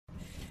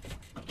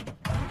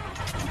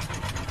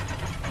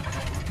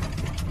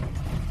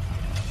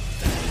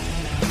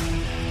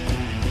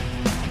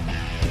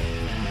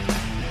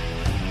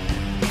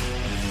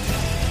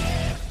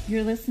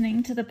You're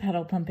listening to the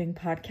Pedal Pumping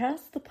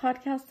Podcast, the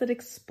podcast that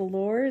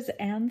explores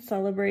and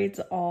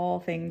celebrates all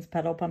things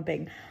pedal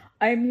pumping.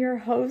 I'm your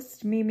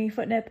host, Mimi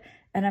Footnip,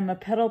 and I'm a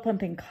pedal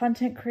pumping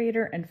content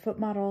creator and foot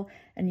model,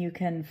 and you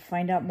can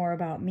find out more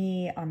about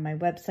me on my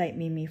website,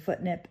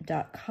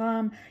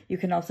 mimifootnip.com. You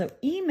can also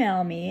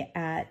email me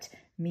at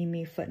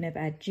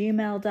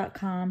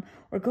mimifootnip@gmail.com,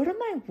 or go to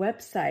my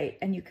website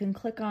and you can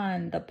click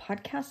on the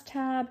podcast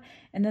tab,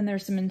 and then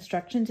there's some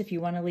instructions if you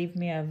want to leave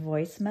me a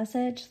voice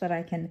message that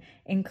I can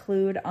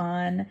include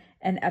on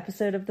an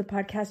episode of the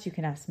podcast. You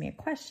can ask me a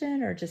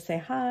question or just say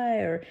hi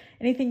or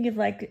anything you'd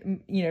like,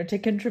 to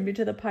contribute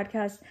to the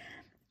podcast.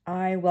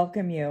 I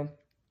welcome you.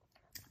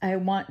 I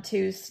want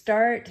to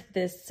start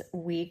this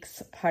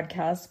week's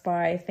podcast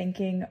by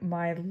thanking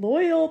my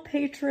loyal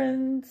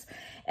patrons,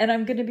 and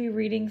I'm going to be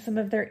reading some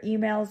of their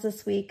emails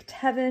this week.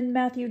 Tevin,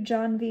 Matthew,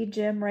 John V,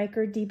 Jim,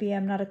 Riker,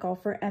 DBM, Not a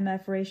Golfer,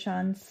 MF,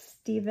 Rayshawn,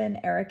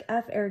 Steven, Eric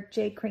F, Eric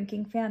J,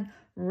 Cranking Fan,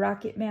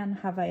 Rocket Man,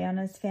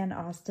 Havaianas Fan,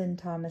 Austin,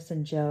 Thomas,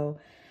 and Joe.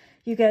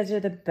 You guys are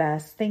the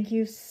best. Thank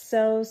you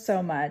so,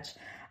 so much.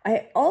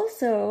 I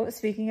also,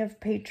 speaking of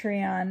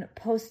Patreon,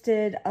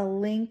 posted a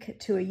link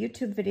to a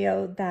YouTube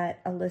video that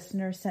a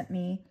listener sent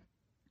me.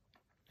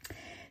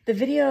 The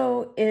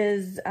video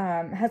has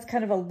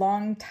kind of a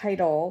long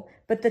title,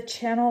 but the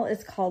channel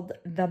is called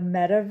The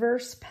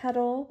Metaverse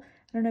Pedal.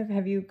 I don't know,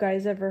 have you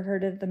guys ever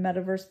heard of The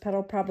Metaverse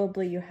Pedal?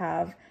 Probably you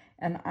have,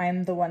 and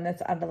I'm the one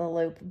that's out of the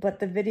loop. But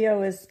the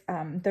video is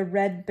the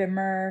Red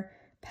Bimmer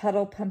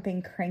pedal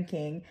pumping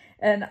cranking,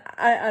 and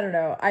I don't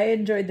know, I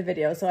enjoyed the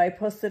video, so I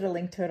posted a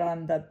link to it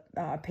on the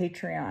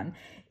Patreon.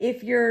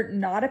 If you're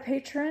not a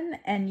patron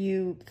and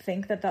you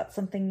think that that's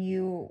something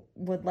you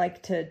would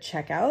like to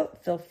check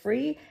out, feel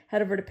free,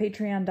 head over to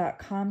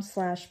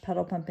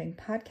patreon.com/pedal pumping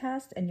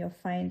podcast, and you'll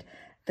find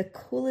the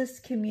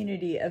coolest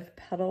community of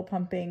pedal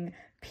pumping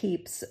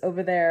peeps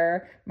over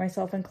there,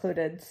 myself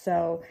included.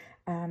 So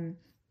we're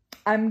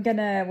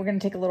gonna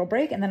take a little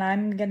break, and then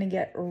I'm gonna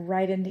get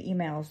right into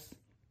emails.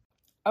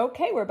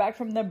 Okay, we're back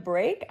from the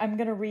break. I'm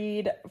going to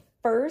read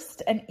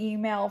first an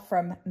email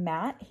from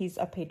Matt. He's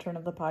a patron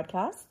of the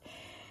podcast.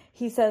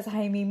 He says,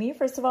 "Hi, Mimi.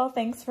 First of all,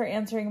 thanks for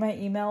answering my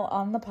email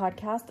on the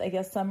podcast. I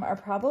guess some are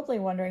probably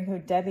wondering who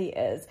Debbie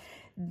is."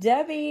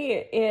 Debbie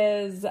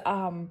is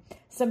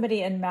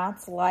somebody in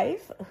Matt's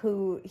life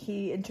who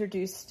he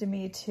introduced to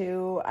me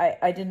to.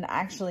 I didn't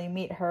actually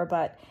meet her,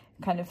 but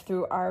kind of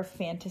through our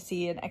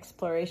fantasy and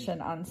exploration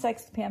on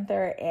Sex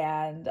Panther.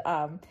 And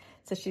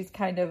so she's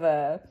kind of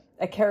a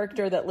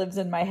character that lives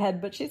in my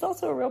head, but she's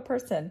also a real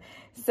person.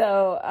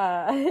 So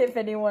if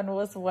anyone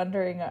was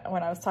wondering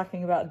when I was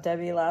talking about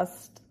Debbie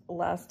last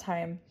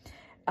time,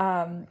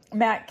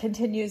 Matt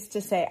continues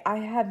to say, "I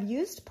have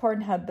used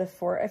Pornhub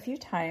before a few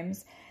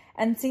times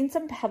and seen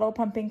some pedal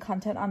pumping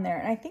content on there.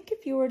 And I think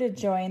if you were to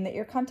join, that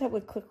your content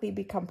would quickly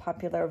become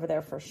popular over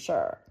there for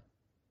sure."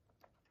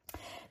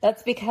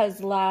 That's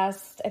because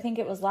last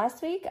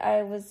week,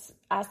 I was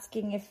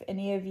asking if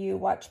any of you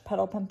watch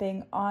pedal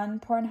pumping on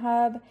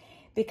Pornhub,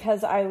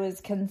 because I was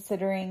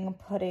considering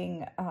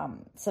putting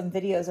some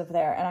videos over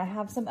there, and I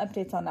have some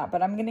updates on that,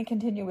 but I'm going to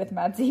continue with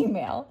Matt's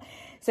email.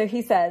 So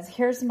he says,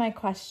 "Here's my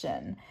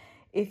question.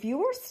 If you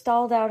were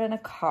stalled out in a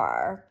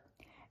car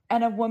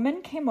and a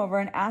woman came over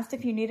and asked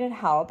if you needed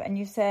help, and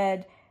you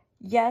said,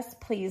 'Yes,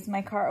 please,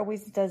 my car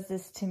always does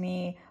this to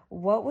me,'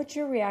 what would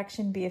your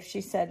reaction be if she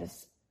said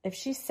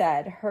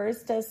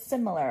hers does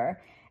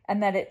similar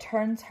and that it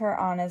turns her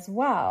on as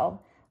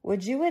well?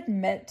 Would you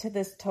admit to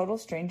this total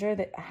stranger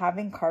that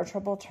having car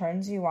trouble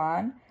turns you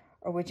on,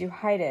 or would you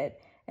hide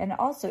it? And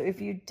also,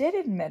 if you did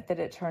admit that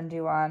it turned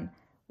you on,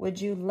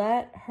 would you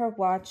let her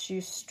watch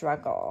you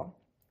struggle?"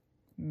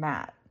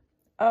 Matt.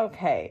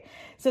 Okay,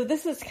 so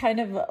this is kind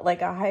of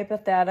like a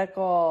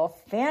hypothetical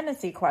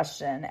fantasy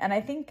question, and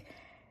I think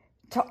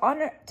to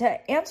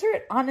answer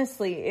it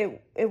honestly,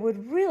 it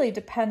would really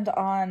depend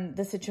on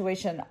the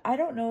situation. I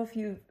don't know if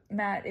you,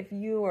 Matt, if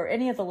you or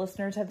any of the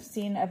listeners have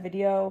seen a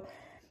video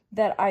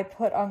that I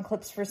put on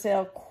Clips for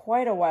Sale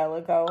quite a while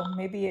ago,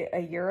 maybe a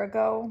year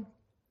ago,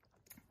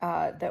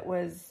 that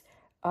was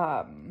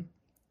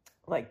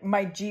like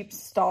my Jeep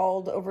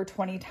stalled over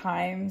 20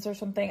 times or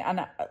something,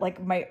 and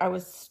I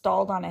was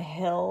stalled on a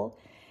hill,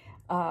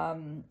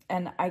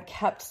 and I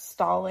kept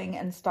stalling,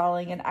 and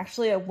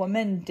actually a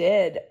woman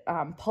did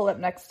pull up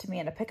next to me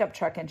in a pickup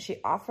truck, and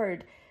she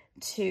offered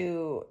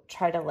to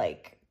try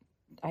to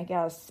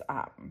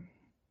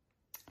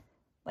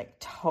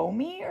tow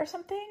me or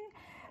something.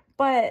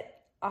 But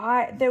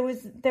there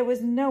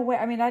was no way.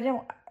 I mean,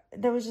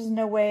 there was just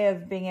no way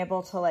of being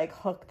able to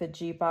hook the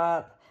Jeep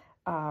up,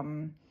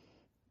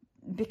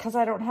 because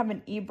I don't have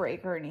an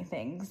e-brake or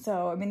anything.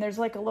 So, I mean, there's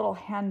a little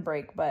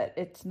handbrake, but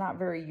it's not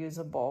very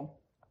usable.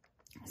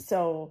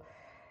 So,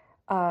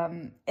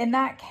 in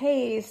that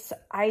case,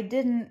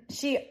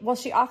 she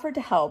offered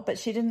to help, but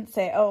she didn't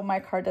say, "Oh, my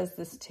car does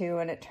this too,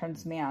 and it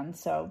turns me on."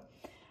 So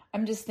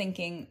I'm just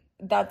thinking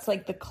that's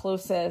the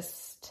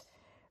closest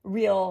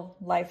real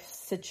life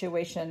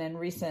situation in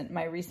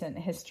my recent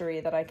history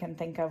that I can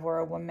think of, where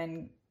a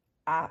woman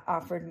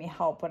offered me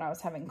help when I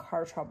was having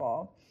car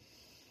trouble.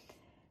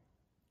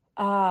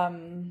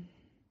 In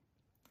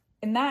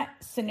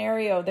that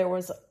scenario,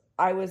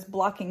 I was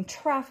blocking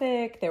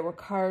traffic. There were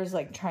cars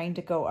like trying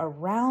to go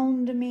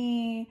around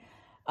me.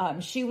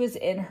 She was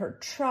in her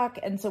truck.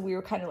 And so we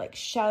were kind of like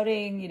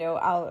shouting,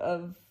 out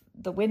of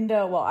the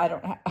window.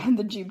 Well,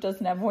 the Jeep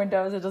doesn't have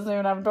windows. It doesn't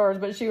even have doors,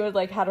 but she was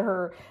like, had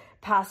her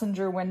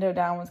passenger window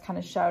down, was kind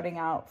of shouting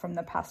out from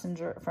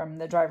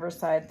the driver's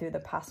side through the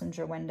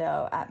passenger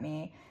window at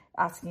me,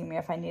 asking me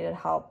if I needed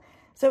help.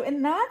 So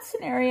in that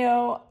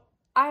scenario,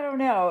 I don't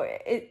know,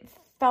 it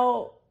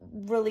felt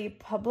really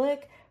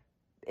public.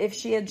 If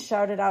she had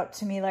shouted out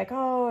to me like,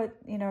 oh,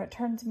 it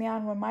turns me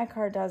on when my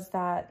car does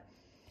that.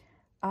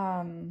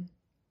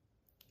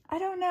 I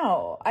don't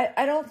know.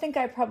 I don't think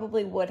I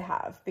probably would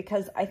have,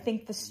 because I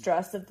think the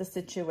stress of the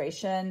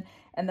situation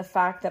and the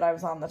fact that I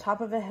was on the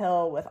top of a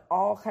hill with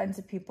all kinds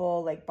of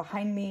people like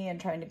behind me and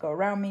trying to go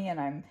around me, and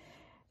I'm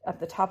at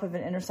the top of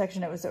an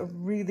intersection, it was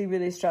really,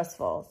 really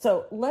stressful.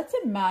 So let's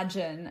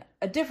imagine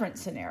a different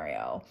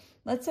scenario.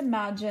 Let's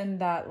imagine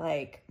that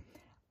like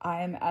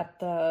I'm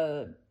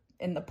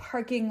in the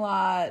parking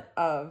lot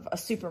of a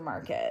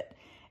supermarket,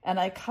 and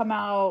I come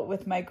out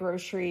with my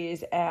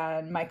groceries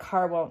and my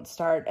car won't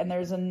start, and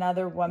there's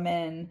another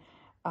woman,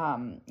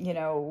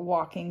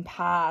 walking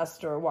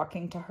past or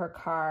walking to her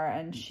car,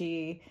 and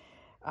she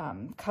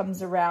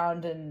comes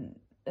around and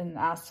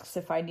asks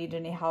if I need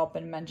any help,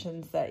 and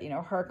mentions that,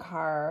 her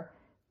car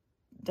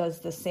does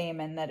the same,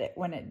 and that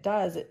when it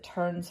does, it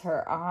turns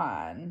her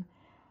on.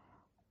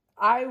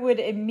 I would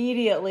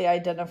immediately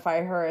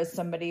identify her as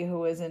somebody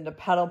who is into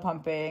pedal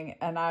pumping,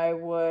 and I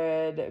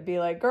would be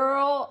like,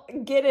 girl,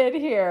 get in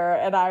here.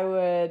 And I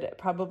would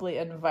probably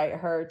invite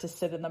her to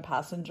sit in the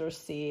passenger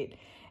seat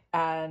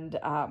and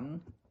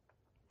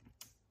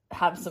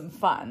have some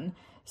fun.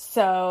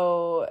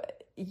 So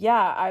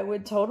yeah, I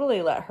would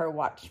totally let her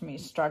watch me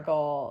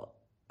struggle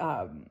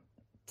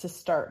to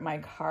start my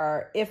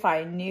car if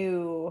I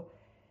knew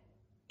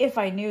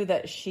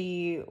that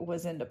she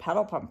was into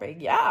pedal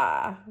pumping.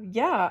 Yeah.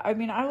 I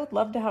mean, I would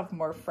love to have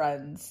more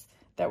friends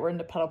that were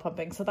into pedal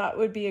pumping. So that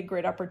would be a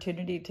great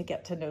opportunity to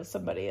get to know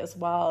somebody as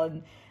well,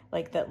 and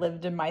like that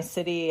lived in my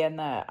city and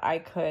that I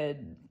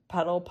could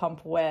pedal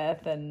pump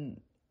with. And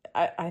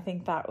I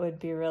think that would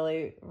be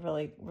really,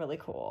 really, really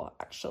cool,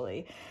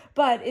 actually.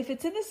 But if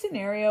it's in a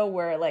scenario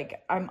where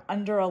like I'm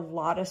under a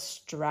lot of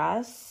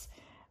stress,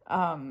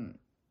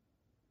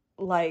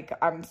 like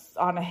I'm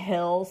on a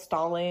hill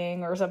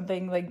stalling or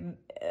something like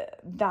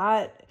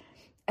that,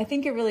 I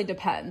think it really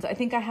depends. I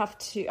think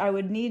I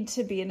would need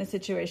to be in a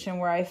situation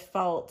where I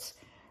felt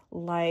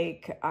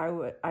like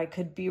I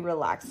could be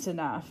relaxed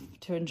enough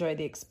to enjoy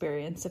the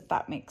experience, if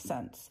that makes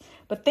sense.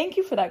 But thank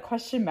you for that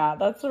question, Matt.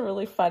 That's a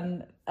really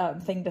fun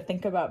thing to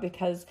think about,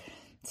 because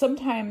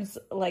sometimes,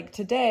 like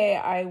today,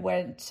 I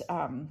went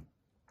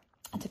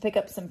to pick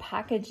up some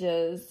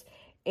packages,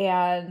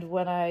 and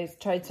when I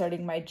tried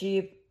starting my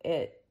Jeep,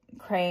 it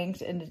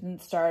cranked and it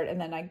didn't start,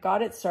 and then I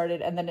got it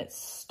started and then it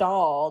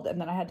stalled,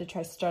 and then I had to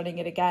try starting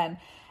it again.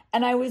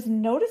 And I was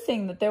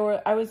noticing that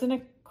I was in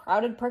a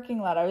crowded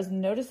parking lot. I was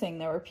noticing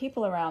there were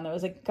people around. There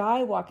was a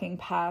guy walking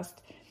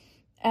past,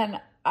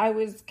 and I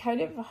was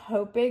kind of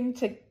hoping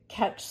to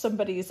catch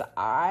somebody's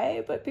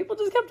eye, but people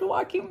just kept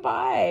walking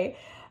by.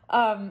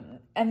 And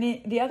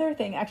the other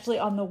thing, actually,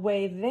 on the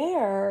way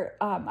there,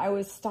 I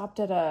was stopped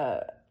at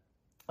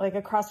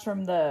across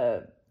from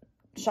the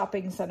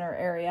shopping center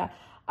area.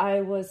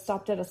 I was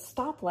stopped at a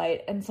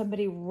stoplight, and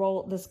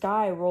this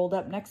guy rolled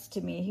up next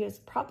to me. He was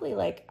probably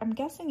I'm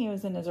guessing he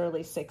was in his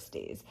early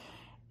 60s.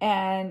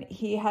 And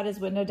he had his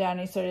window down.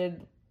 He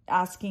started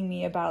asking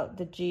me about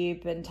the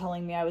Jeep and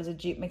telling me I was a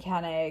Jeep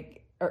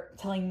mechanic, or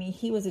telling me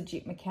he was a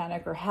Jeep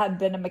mechanic or had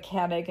been a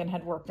mechanic and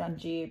had worked on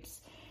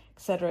Jeeps,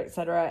 et cetera, et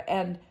cetera.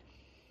 And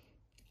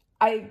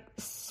I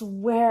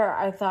swear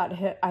I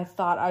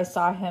thought I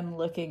saw him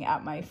looking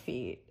at my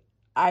feet.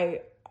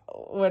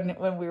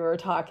 When we were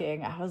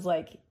talking, I was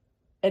like,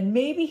 and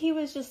maybe he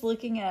was just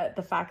looking at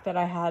the fact that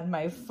I had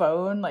my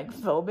phone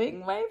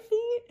filming my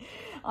feet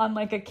on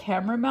a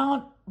camera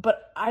mount,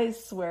 but I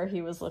swear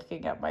he was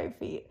looking at my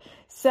feet.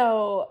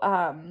 So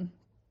I'm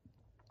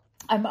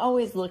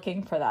always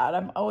looking for that.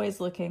 I'm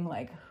always looking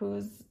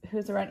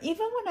who's around.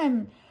 Even when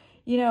I'm,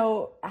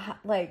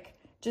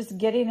 just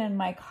getting in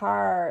my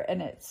car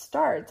and it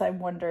starts, I'm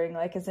wondering,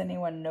 is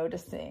anyone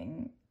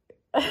noticing?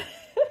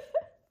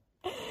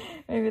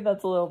 Maybe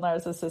that's a little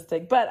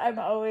narcissistic, but I'm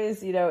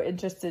always,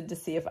 interested to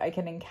see if I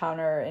can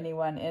encounter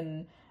anyone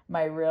in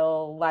my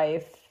real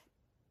life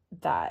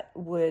that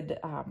would,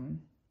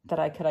 that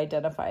I could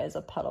identify as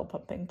a pedal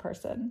pumping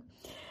person.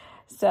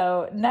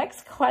 So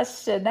next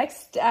question,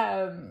 next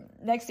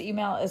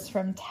email is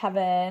from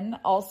Tevin,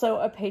 also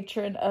a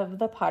patron of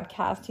the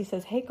podcast. He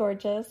says, "Hey,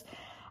 gorgeous.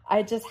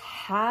 I just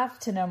have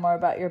to know more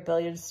about your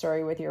billiard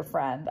story with your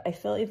friend. I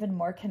feel even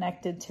more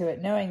connected to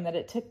it knowing that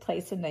it took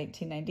place in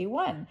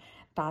 1991.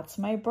 That's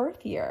my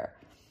birth year.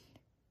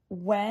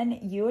 When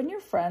you and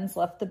your friends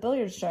left the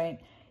billiards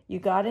joint, You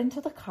got into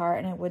the car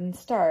and it wouldn't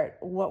start.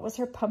 What was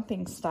her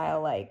pumping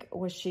style like?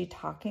 Was she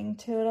talking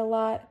to it a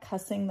lot,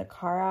 cussing the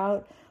car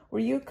out? Were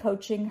you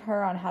coaching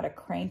her on how to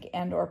crank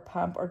and or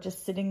pump, or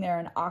just sitting there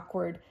in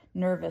awkward,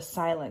 nervous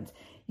silence?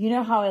 You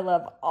know how I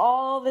love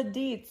all the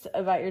deets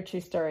about your true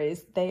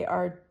stories. They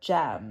are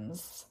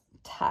gems,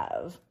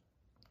 Tev.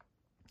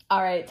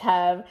 All right,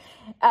 Tev.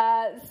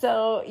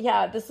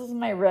 This is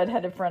my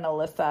redheaded friend,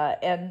 Alyssa.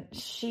 And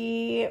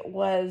she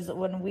was,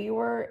 when we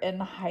were in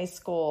high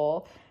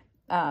school,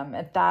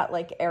 at that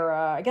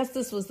era, I guess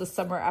this was the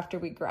summer after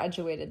we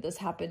graduated. This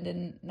happened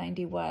in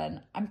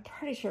 91. I'm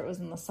pretty sure it was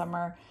in the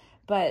summer.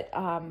 But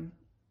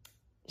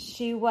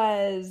she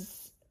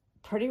was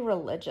pretty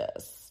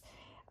religious,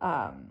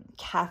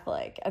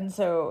 Catholic. And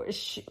so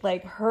she,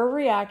 her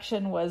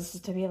reaction was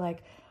to be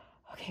like,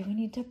 okay, we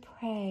need to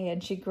pray.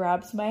 And she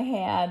grabs my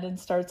hand and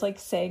starts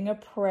saying a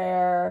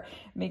prayer,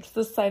 makes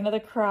the sign of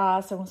the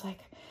cross, and was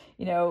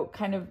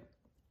kind of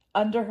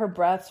under her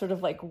breath, sort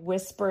of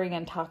whispering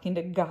and talking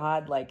to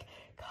God,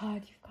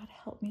 God, you've got to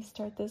help me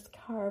start this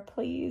car,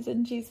 please.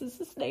 In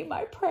Jesus' name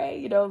I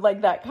pray,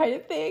 that kind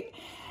of thing.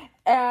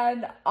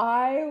 And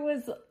I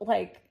was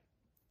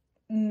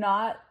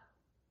not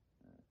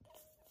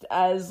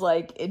as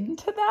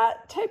into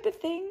that type of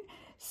thing.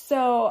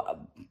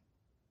 So,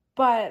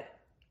 but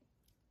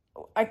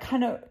I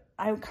kind of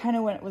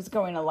was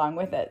going along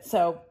with it.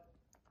 So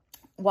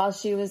while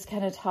she was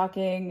kind of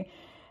talking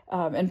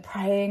and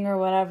praying or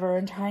whatever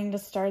and trying to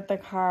start the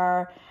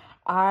car,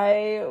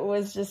 I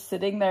was just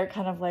sitting there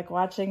kind of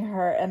watching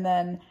her. And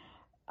then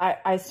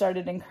I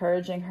started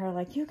encouraging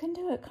her, you can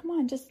do it. Come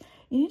on,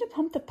 you need to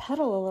pump the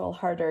pedal a little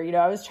harder.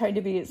 I was trying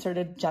to be sort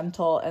of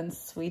gentle and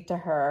sweet to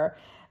her.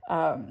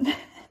 So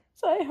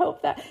I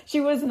hope that she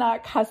was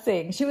not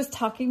cussing. She was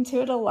talking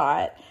to it a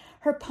lot.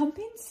 Her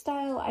pumping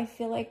style, I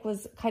feel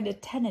was kind of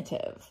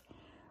tentative.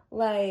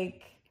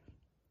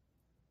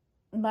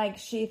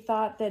 She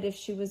thought that if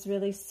she was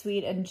really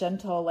sweet and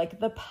gentle,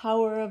 the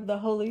power of the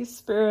Holy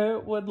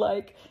Spirit would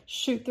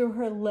shoot through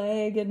her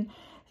leg and,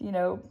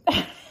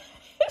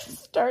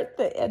 start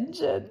the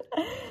engine.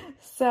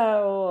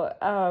 So,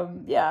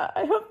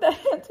 I hope that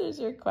answers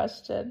your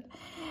question.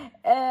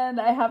 And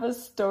I have a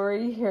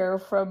story here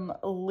from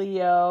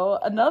Leo,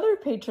 another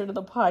patron of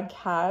the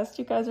podcast.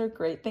 You guys are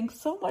great. Thanks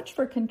so much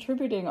for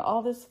contributing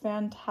all this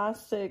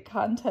fantastic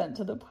content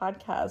to the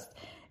podcast.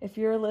 If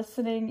you're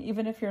listening,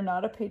 even if you're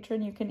not a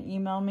patron, you can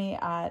email me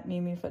at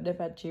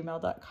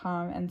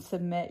mimifootdip@gmail.com and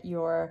submit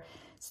your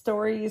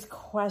stories,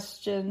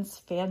 questions,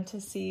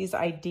 fantasies,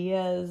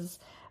 ideas,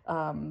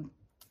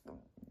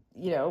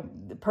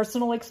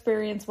 personal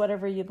experience,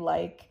 whatever you'd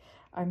like.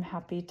 I'm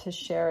happy to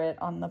share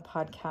it on the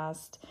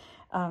podcast.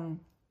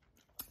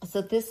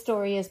 So this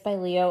story is by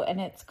Leo, and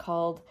it's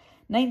called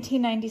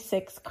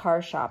 1996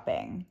 Car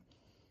Shopping.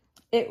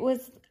 It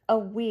was a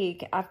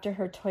week after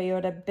her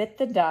Toyota bit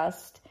the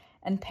dust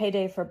and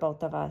payday for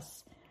both of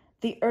us.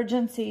 The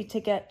urgency to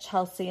get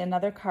Chelsea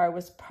another car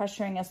was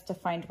pressuring us to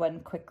find one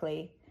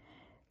quickly.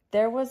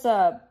 There was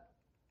a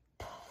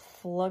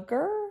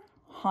Flugger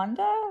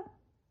Honda?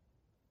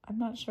 I'm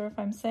not sure if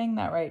I'm saying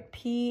that right.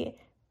 Pfluger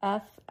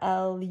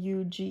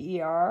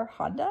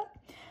Honda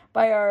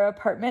by our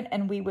apartment,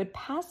 and we would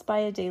pass by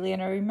it daily.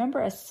 And I remember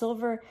a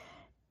silver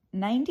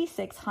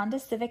 96 Honda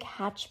Civic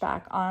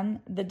hatchback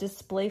on the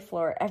display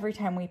floor every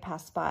time we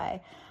passed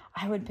by.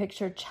 I would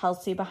picture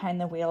Chelsea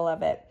behind the wheel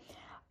of it.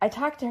 I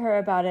talked to her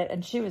about it,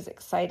 and she was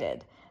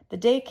excited. The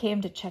day came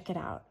to check it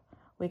out.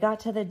 We got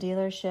to the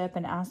dealership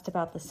and asked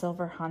about the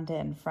silver Honda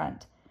in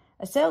front.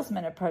 A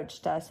salesman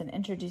approached us and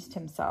introduced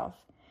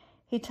himself.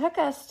 He took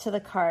us to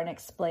the car and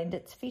explained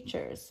its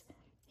features.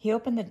 He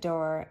opened the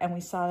door, and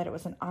we saw that it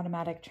was an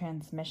automatic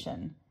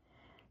transmission.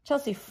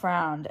 Chelsea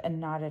frowned and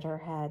nodded her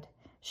head.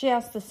 She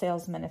asked the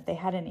salesman if they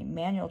had any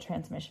manual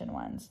transmission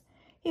ones.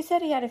 He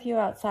said he had a few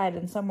outside,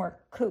 and some were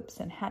coupes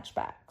and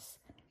hatchbacks.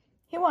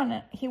 He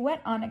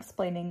went on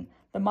explaining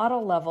the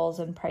model levels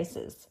and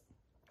prices.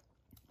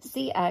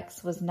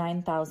 CX was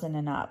 $9,000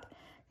 and up.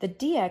 The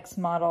DX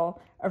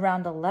model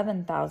around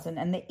 $11,000,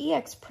 and the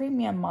EX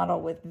premium model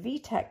with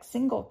VTEC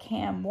single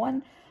cam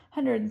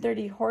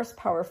 130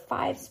 horsepower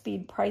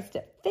 5-speed priced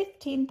at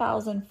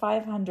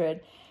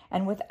 $15,500,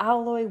 and with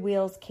alloy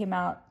wheels came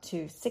out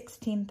to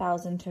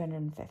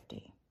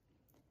 $16,250.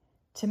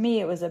 To me,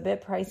 it was a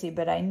bit pricey,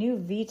 but I knew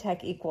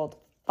VTEC equaled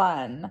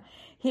fun.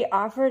 He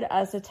offered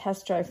us a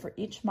test drive for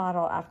each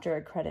model after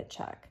a credit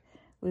check.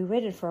 We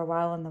waited for a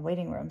while in the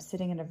waiting room,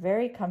 sitting in a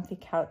very comfy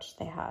couch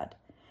they had.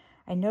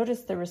 I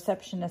noticed the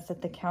receptionist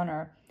at the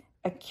counter,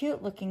 a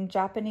cute-looking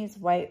Japanese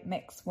white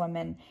mixed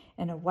woman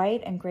in a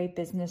white and gray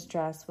business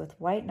dress with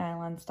white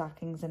nylon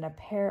stockings and a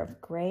pair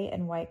of gray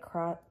and white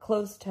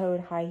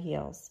closed-toed high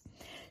heels.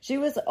 She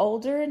was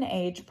older in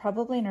age,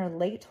 probably in her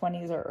late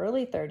 20s or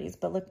early 30s,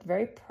 but looked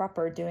very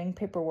proper doing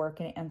paperwork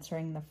and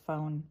answering the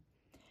phone.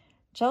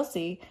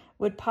 Chelsea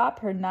would pop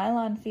her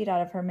nylon feet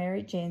out of her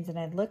Mary Janes, and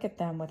I'd look at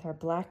them with her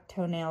black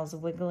toenails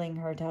wiggling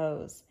her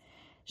toes.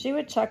 She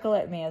would chuckle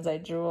at me as I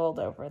drooled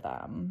over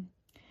them.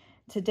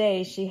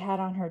 Today, she had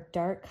on her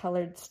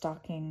dark-colored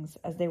stockings,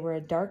 as they were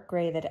a dark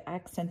gray that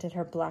accented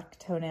her black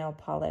toenail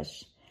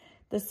polish.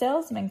 The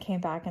salesman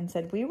came back and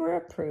said we were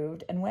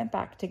approved and went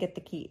back to get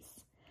the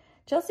keys.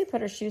 Chelsea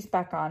put her shoes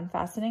back on,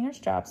 fastening her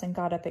straps, and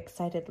got up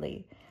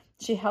excitedly.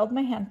 She held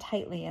my hand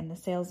tightly, and the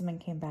salesman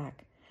came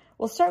back.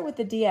 We'll start with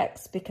the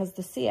DX because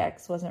the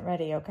CX wasn't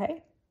ready,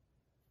 okay?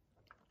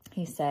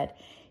 He said.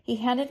 He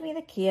handed me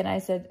the key, and I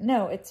said,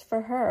 no, it's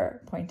for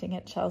her, pointing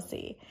at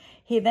Chelsea.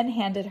 He then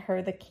handed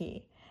her the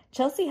key.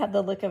 Chelsea had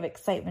the look of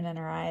excitement in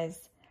her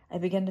eyes. I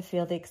began to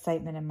feel the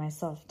excitement in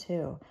myself,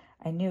 too.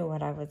 I knew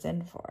what I was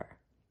in for.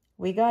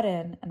 We got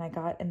in, and I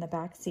got in the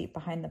back seat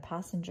behind the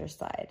passenger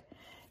side.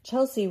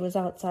 Chelsea was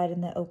outside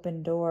the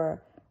open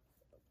door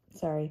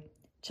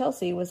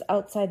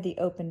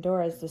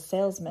as the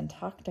salesman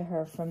talked to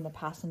her from the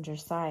passenger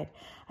side.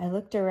 I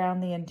looked around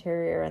the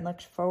interior and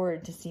looked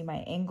forward to see my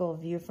angle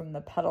view from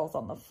the pedals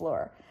on the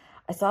floor.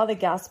 I saw the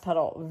gas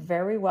pedal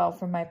very well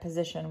from my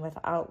position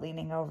without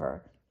leaning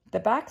over. The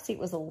back seat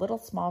was a little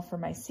small for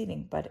my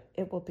seating, but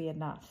it will be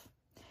enough.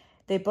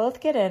 They both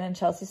get in, and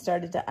Chelsea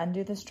started to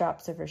undo the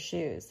straps of her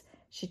shoes.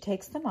 She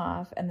takes them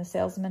off, and the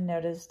salesman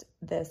noticed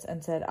this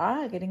and said,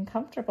 getting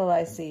comfortable,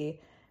 I see.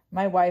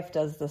 My wife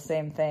does the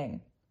same thing.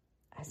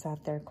 I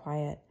sat there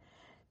quiet.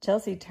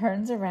 Chelsea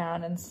turns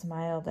around and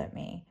smiled at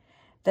me,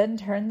 then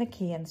turned the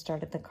key and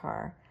started the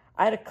car.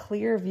 I had a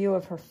clear view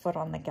of her foot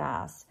on the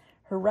gas,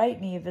 her right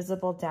knee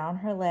visible down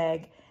her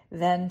leg,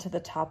 then to the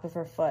top of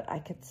her foot. I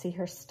could see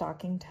her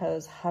stocking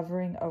toes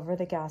hovering over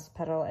the gas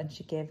pedal, and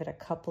she gave it a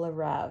couple of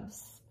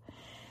revs.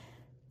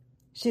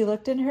 She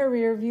looked in her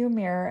rearview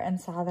mirror and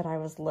saw that I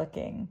was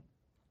looking.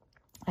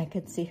 I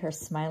could see her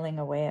smiling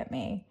away at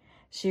me.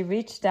 She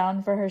reached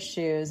down for her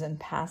shoes and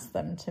passed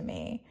them to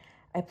me.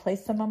 I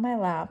placed them on my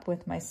lap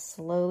with my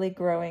slowly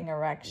growing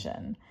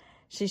erection.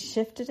 She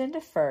shifted into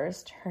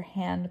first. Her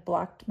hand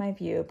blocked my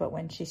view, but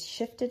when she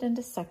shifted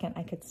into second,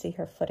 I could see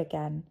her foot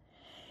again.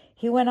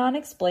 He went on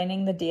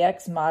explaining the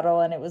DX model,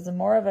 and it was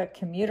more of a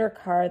commuter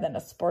car than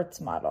a sports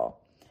model.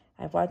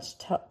 I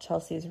watched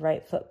Chelsea's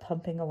right foot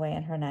pumping away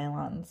in her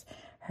nylons.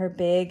 Her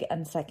big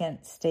and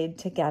second stayed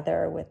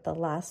together with the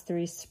last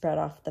three spread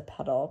off the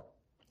pedal.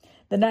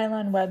 The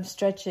nylon web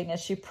stretching as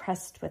she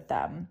pressed with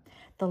them.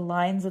 The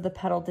lines of the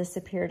pedal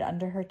disappeared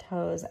under her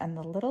toes, and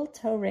the little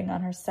toe ring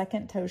on her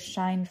second toe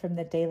shined from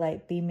the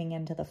daylight beaming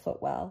into the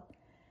footwell.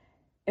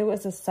 It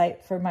was a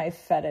sight for my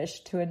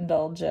fetish to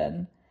indulge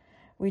in.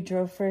 We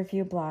drove for a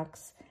few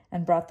blocks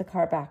and brought the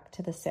car back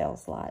to the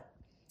sales lot.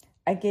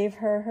 I gave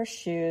her her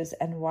shoes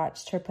and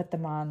watched her put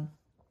them on.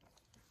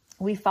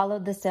 We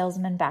followed the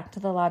salesman back to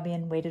the lobby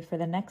and waited for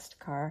the next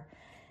car.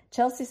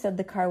 Chelsea said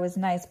the car was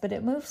nice, but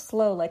it moved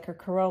slow like her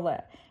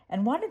Corolla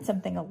and wanted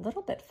something a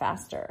little bit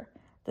faster.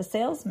 The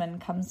salesman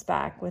comes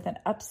back with an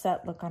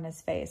upset look on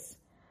his face,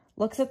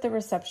 looks at the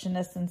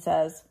receptionist and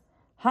says,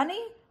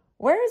 "Honey,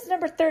 where is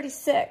number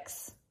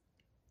 36?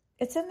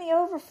 "It's in the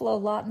overflow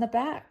lot in the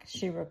back,"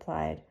 she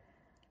replied.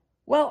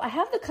 "Well, I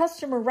have the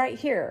customer right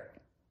here.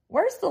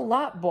 Where's the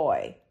lot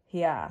boy?"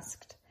 he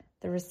asked.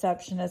 The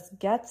receptionist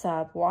gets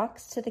up,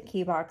 walks to the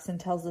key box, and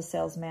tells the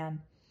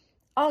salesman,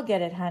 "I'll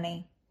get it,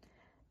 honey."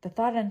 The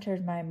thought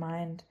entered my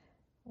mind,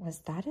 was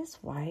that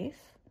his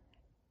wife?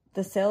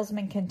 The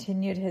salesman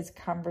continued his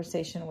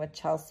conversation with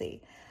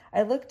Chelsea.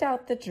 I looked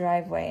out the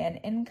driveway, and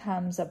in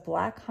comes a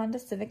black Honda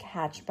Civic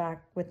hatchback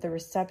with the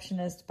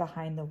receptionist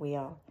behind the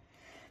wheel.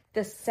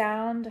 The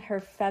sound, her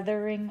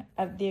feathering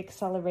of the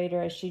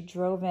accelerator as she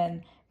drove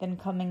in, then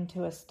coming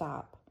to a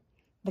stop.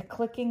 The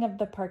clicking of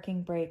the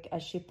parking brake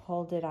as she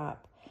pulled it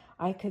up.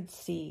 I could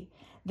see.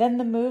 Then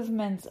the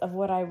movements of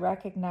what I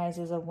recognize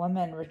as a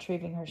woman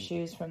retrieving her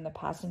shoes from the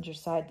passenger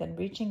side, then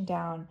reaching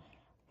down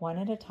one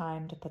at a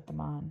time to put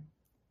them on.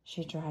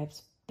 She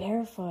drives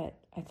barefoot,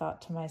 I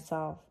thought to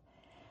myself.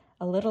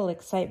 A little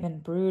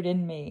excitement brewed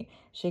in me.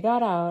 She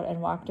got out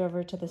and walked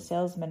over to the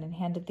salesman and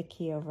handed the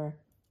key over.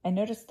 I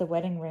noticed the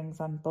wedding rings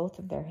on both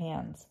of their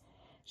hands.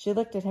 She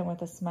looked at him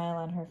with a smile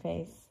on her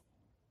face.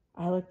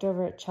 I looked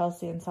over at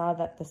Chelsea and saw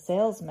that the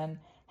salesman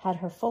had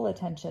her full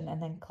attention,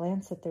 and then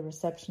glanced at the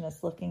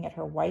receptionist looking at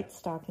her white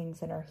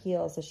stockings and her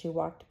heels as she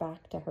walked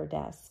back to her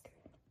desk.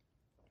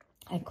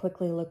 I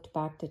quickly looked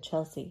back to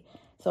Chelsea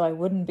so I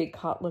wouldn't be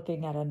caught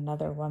looking at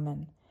another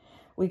woman.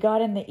 We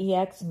got in the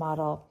EX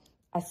model.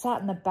 I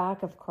sat in the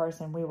back, of course,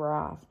 and we were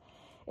off.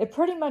 It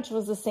pretty much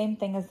was the same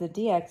thing as the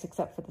DX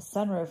except for the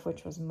sunroof,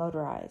 which was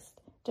motorized.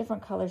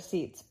 Different color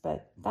seats,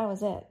 but that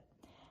was it.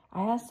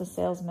 I asked the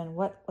salesman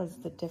what was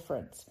the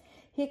difference.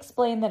 He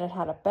explained that it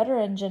had a better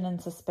engine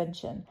and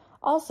suspension.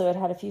 Also, it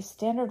had a few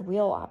standard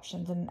wheel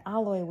options and an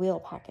alloy wheel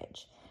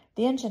package.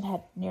 The engine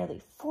had nearly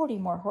 40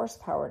 more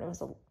horsepower, and it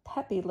was a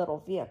peppy little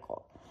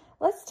vehicle.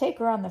 "Let's take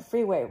her on the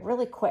freeway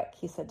really quick,"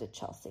 he said to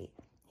Chelsea.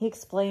 He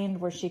explained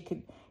where she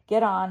could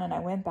get on, and I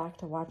went back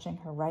to watching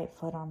her right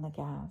foot on the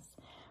gas.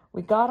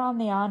 We got on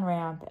the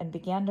on-ramp and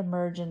began to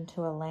merge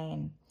into a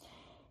lane.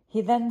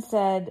 He then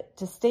said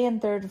to stay in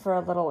third for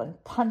a little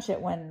and punch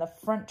it when the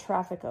front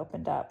traffic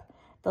opened up.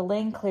 The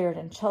lane cleared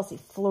and Chelsea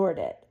floored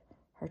it.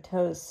 Her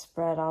toes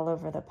spread all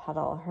over the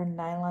pedal. Her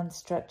nylon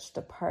stretched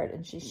apart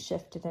and she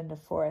shifted into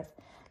fourth.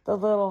 The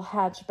little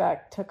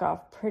hatchback took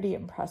off pretty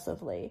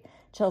impressively.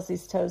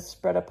 Chelsea's toes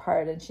spread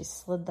apart and she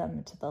slid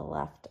them to the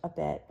left a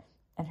bit,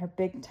 and her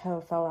big toe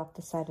fell off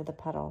the side of the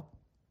pedal.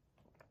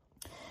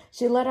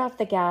 She let off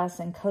the gas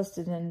and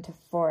coasted into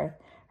fourth,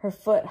 her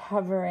foot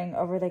hovering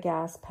over the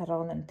gas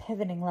pedal and then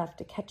pivoting left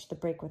to catch the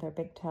brake with her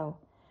big toe.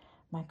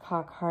 My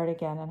cock hard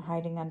again and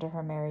hiding under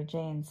her Mary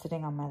Jane,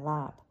 sitting on my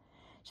lap.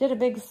 She had a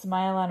big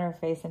smile on her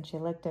face and she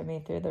looked at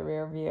me through the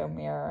rearview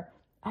mirror.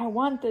 "I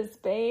want this,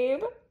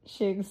 babe,"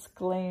 she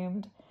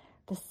exclaimed.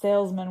 The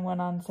salesman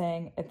went on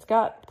saying, "It's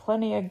got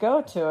plenty of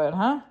go to it,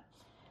 huh?"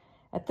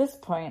 At this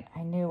point,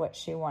 I knew what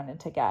she wanted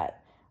to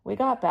get. We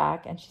got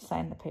back and she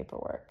signed the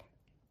paperwork.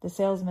 The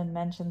salesman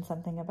mentioned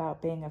something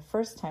about being a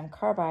first-time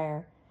car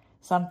buyer,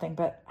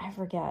 but I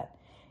forget.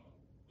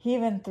 He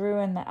even threw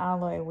in the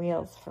alloy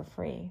wheels for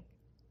free.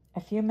 A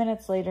few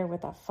minutes later,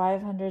 with a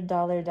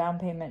 $500 down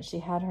payment, she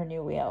had her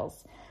new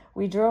wheels.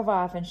 We drove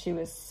off and she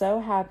was so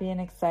happy and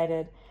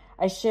excited.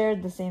 I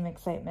shared the same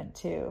excitement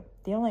too.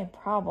 The only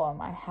problem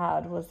I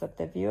had was that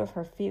the view of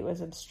her feet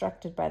was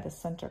obstructed by the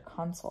center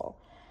console.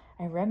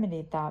 I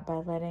remedied that by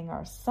letting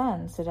our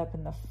son sit up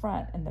in the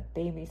front in the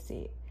baby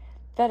seat.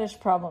 Fetish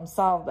problem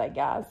solved, I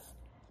guess.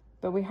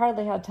 But we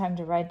hardly had time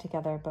to ride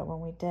together, but when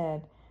we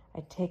did,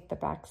 I'd take the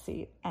back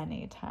seat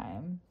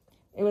anytime.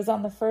 It was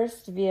on the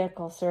first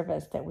vehicle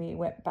service that we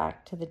went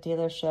back to the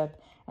dealership,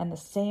 and the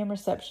same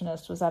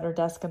receptionist was at her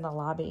desk in the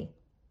lobby.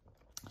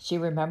 She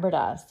remembered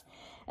us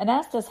and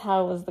asked us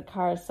how was the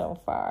car so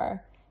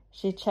far.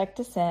 She checked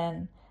us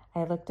in.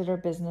 I looked at her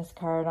business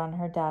card on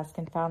her desk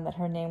and found that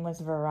her name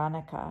was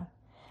Veronica.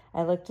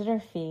 I looked at her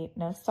feet,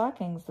 no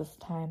stockings this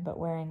time, but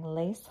wearing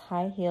lace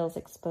high heels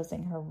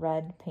exposing her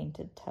red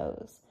painted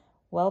toes.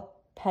 Well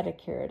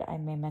pedicured, I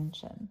may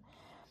mention.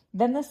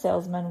 Then the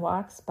salesman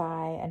walks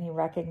by and he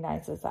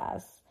recognizes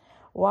us,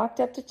 walked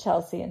up to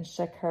Chelsea and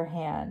shook her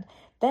hand.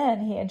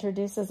 Then he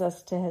introduces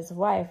us to his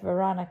wife,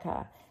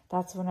 Veronica.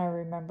 That's when I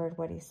remembered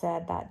what he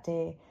said that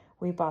day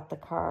we bought the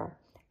car.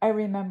 I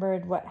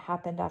remembered what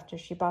happened after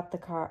she bought the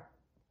car.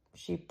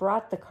 She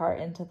brought the car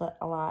into the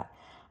lot.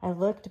 I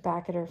looked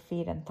back at her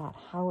feet and thought,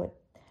 how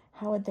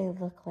would they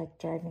look like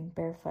driving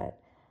barefoot?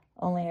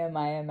 Only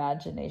my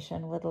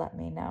imagination would let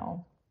me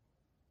know.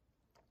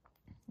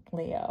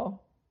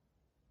 Leo.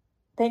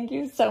 Thank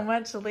you so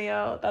much,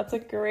 Leo. That's a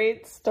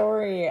great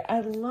story.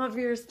 I love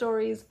your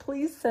stories.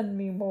 Please send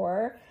me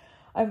more.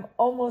 I'm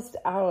almost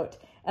out.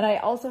 And I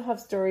also have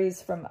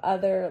stories from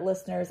other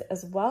listeners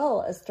as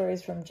well as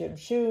stories from Jim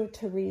Shu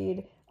to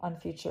read on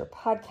future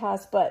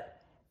podcasts. But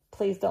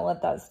please don't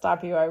let that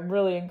stop you. I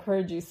really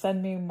encourage you.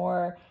 Send me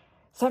more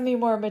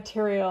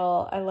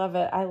material. I love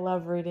it. I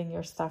love reading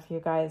your stuff, you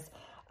guys.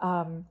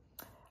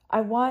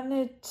 I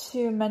wanted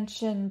to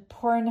mention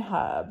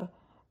Pornhub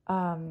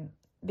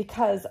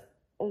because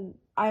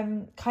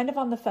I'm kind of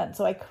on the fence.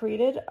 So I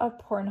created a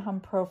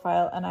Pornhub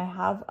profile and I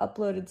have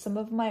uploaded some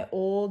of my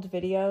old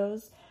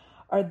videos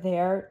are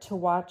there to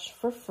watch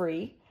for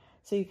free.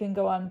 So you can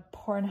go on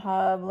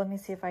Pornhub. Let me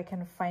see if I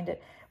can find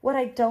it. What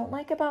I don't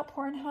like about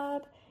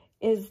Pornhub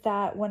is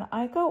that when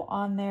I go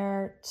on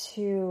there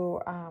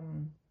to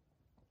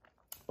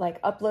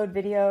upload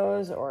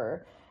videos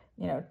or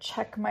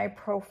check my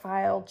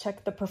profile,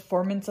 check the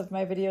performance of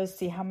my videos,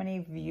 see how many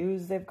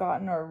views they've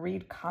gotten or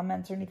read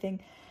comments or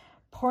anything,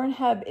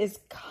 Pornhub is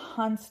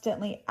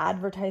constantly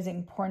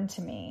advertising porn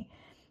to me.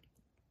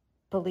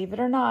 Believe it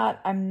or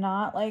not, I'm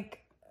not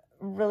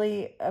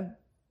really a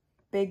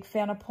big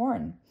fan of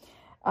porn.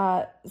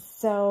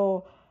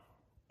 So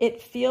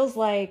it feels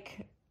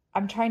like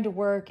I'm trying to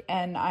work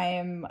and I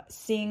am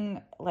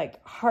seeing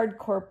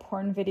hardcore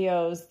porn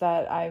videos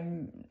that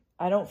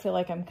I don't feel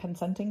like I'm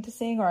consenting to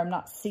seeing or I'm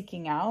not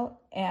seeking out.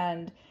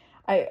 And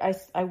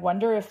I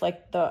wonder if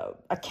the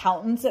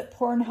accountants at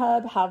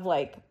Pornhub have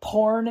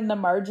porn in the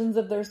margins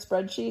of their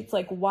spreadsheets.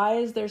 Why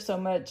is there so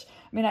much?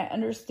 I mean, I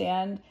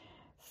understand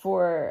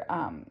for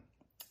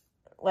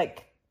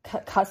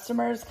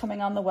customers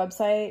coming on the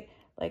website,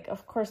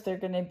 of course they're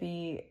going to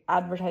be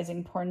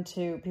advertising porn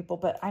to people,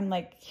 but I'm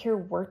here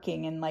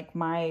working in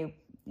my,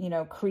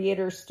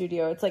 creator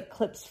studio. It's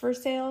Clips for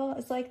Sale.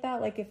 It's like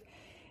that. If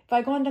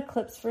I go into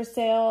Clips for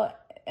Sale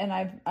and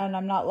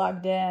I'm not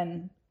logged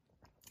in,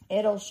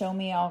 it'll show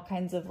me all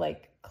kinds of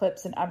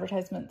clips and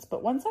advertisements.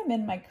 But once I'm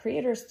in my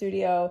creator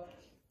studio,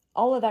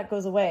 all of that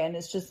goes away. And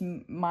it's just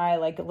my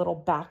little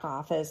back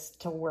office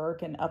to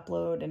work and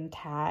upload and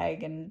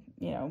tag and,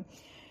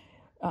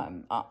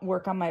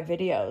 work on my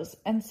videos.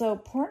 And so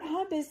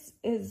Pornhub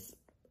is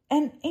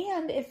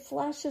it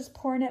flashes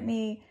porn at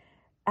me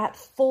at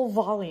full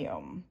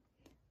volume.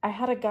 I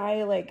had a guy,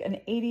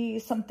 an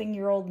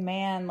 80-something-year-old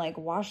man,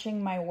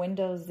 washing my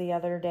windows the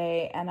other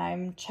day, and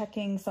I'm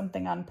checking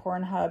something on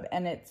Pornhub,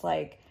 and it's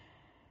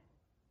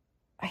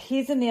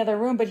he's in the other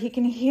room, but he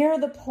can hear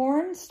the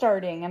porn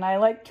starting, and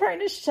I trying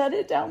to shut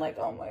it down,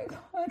 oh my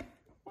God,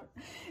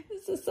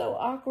 this is so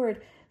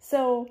awkward.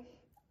 So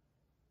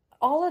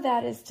all of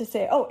that is to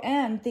say, oh,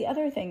 and the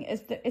other thing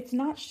is that it's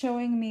not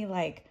showing me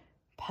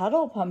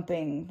pedal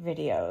pumping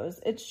videos.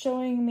 It's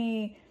showing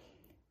me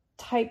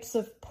types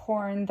of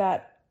porn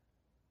that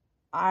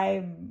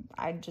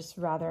I'd just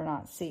rather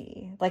not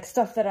see. Like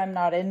stuff that I'm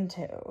not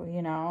into,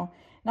 you know?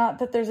 Not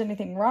that there's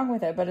anything wrong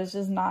with it, but it's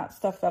just not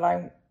stuff that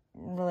I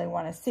really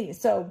want to see.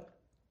 So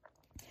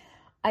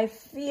I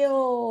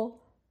feel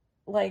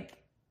like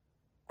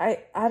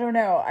I don't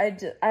know. I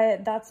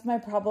that's my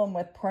problem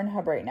with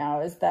Pornhub right now,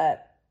 is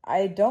that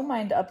I don't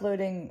mind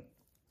uploading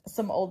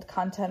some old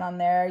content on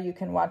there. You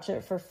can watch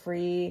it for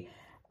free.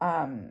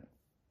 That's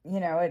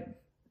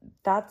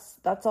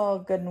all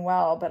good and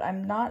well, but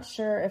I'm not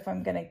sure if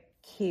I'm going to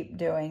keep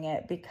doing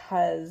it,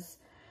 because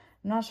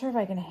I'm not sure if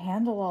I can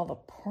handle all the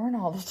porn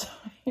all the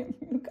time,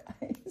 you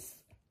guys.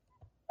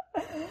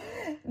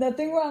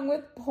 Nothing wrong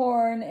with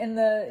porn in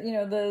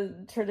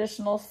the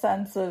traditional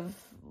sense of,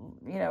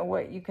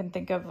 what you can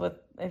think of with,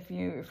 if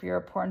you're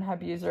a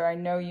Pornhub user. I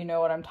know you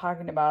know what I'm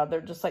talking about. They're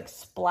just like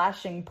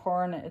splashing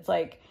porn. It's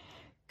like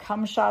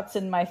cum shots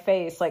in my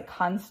face, like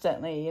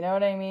constantly, you know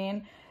what I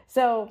mean?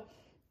 So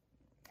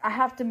I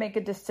have to make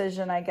a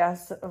decision, I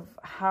guess, of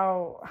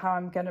how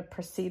I'm going to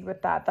proceed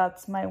with that.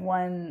 That's my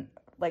one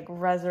like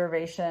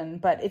reservation.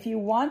 But if you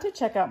want to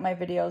check out my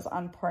videos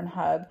on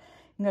Pornhub,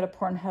 you can go to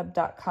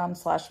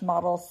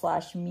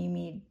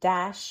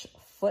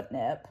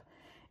pornhub.com/model/mimi-footnip.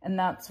 And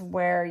that's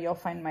where you'll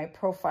find my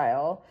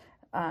profile.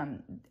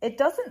 It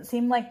doesn't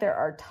seem like there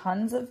are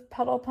tons of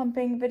pedal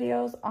pumping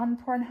videos on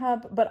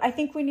Pornhub, but I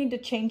think we need to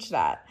change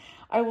that.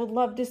 I would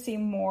love to see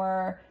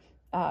more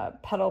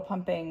pedal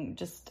pumping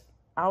just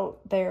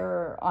out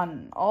there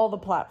on all the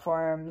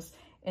platforms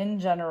in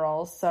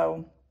general.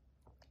 So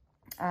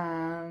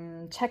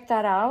check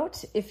that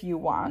out if you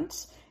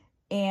want.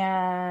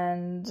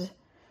 And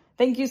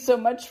thank you so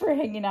much for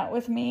hanging out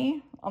with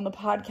me on the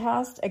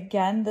podcast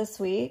again this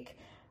week.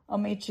 I'll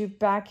meet you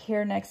back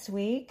here next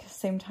week,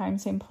 same time,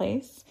 same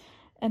place.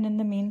 And in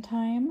the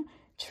meantime,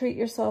 treat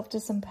yourself to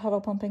some pedal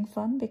pumping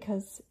fun,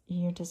 because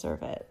you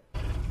deserve it.